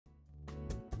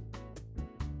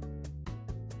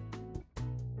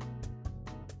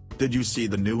Did you see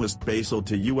the newest peso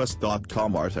to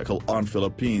US.com article on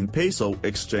Philippine peso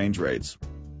exchange rates?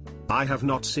 I have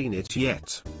not seen it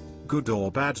yet. Good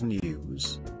or bad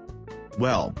news?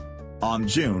 Well, on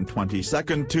June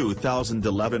 22,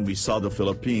 2011 we saw the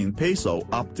Philippine peso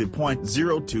up to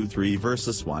 0.023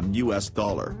 versus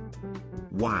 $1.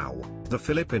 Wow, the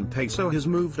Philippine peso has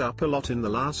moved up a lot in the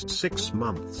last 6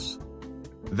 months.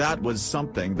 That was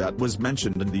something that was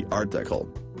mentioned in the article.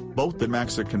 Both the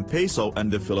Mexican peso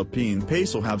and the Philippine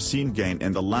peso have seen gain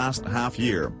in the last half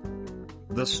year.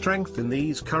 The strength in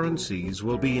these currencies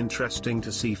will be interesting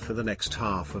to see for the next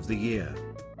half of the year.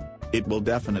 It will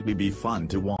definitely be fun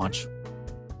to watch.